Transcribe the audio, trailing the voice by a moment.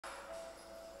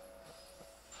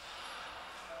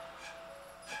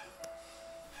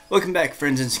Welcome back,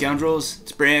 friends and scoundrels.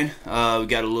 It's Bran. We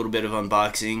got a little bit of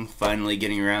unboxing, finally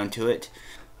getting around to it.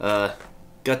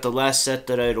 Got the last set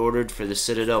that I had ordered for the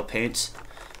Citadel paints.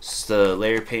 It's the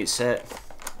layer paint set.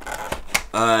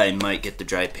 I might get the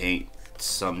dry paint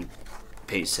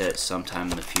set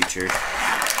sometime in the future.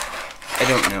 I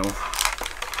don't know.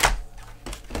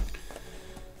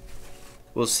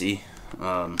 We'll see.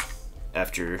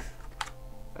 After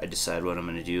I decide what I'm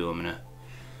going to do, I'm going to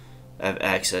have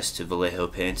access to Vallejo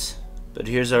paints. But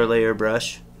here's our layer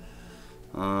brush.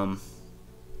 It's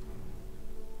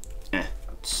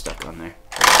stuck on there.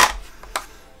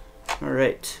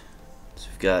 Alright, so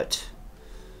we've got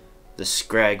the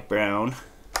Scrag Brown,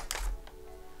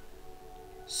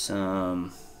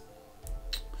 some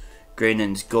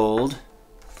Graydon's Gold,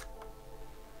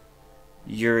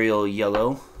 Uriel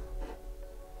Yellow,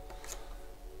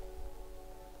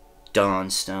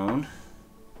 Dawnstone,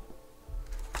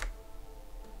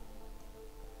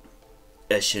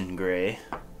 Eshin Gray,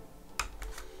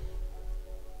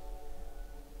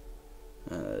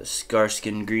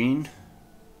 Scarskin Green,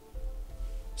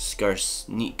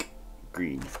 Scarsneak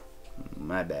Green,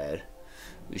 my bad,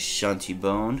 Ushanti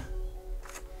Bone,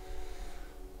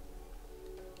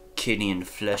 Cadian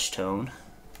Flesh Tone,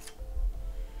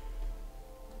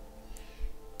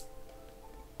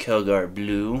 Kelgar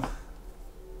Blue,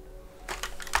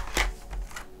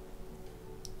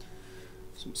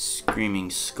 some Screaming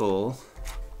Skull,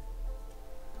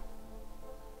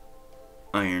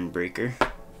 Ironbreaker,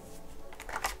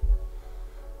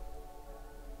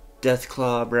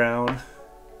 Deathclaw Brown,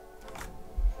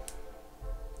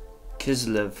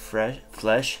 Kislev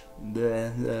Flesh,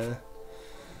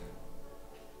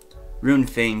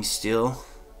 Runefang Steel,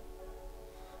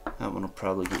 that one will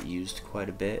probably get used quite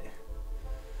a bit,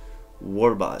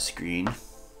 Warboss Green,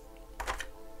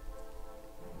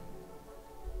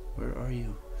 where are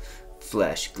you?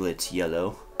 Flash Glitz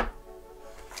Yellow,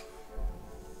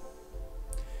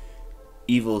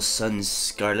 Evil Sun's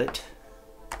Scarlet,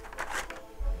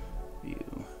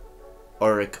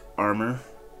 Auric Armor,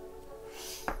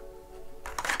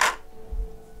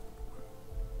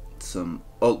 some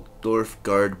Altdorf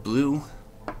Guard Blue,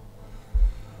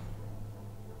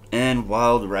 and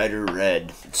Wild Rider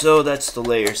Red. So that's the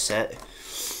layer set.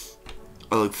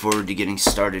 I look forward to getting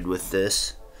started with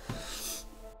this.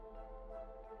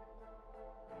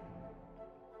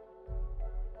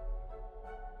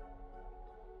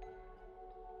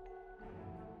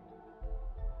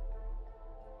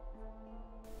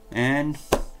 And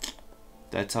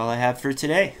that's all I have for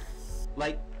today.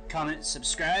 Like, comment,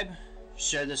 subscribe,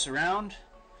 share this around.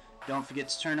 Don't forget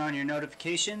to turn on your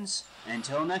notifications.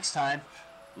 Until next time,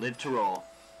 live to roll.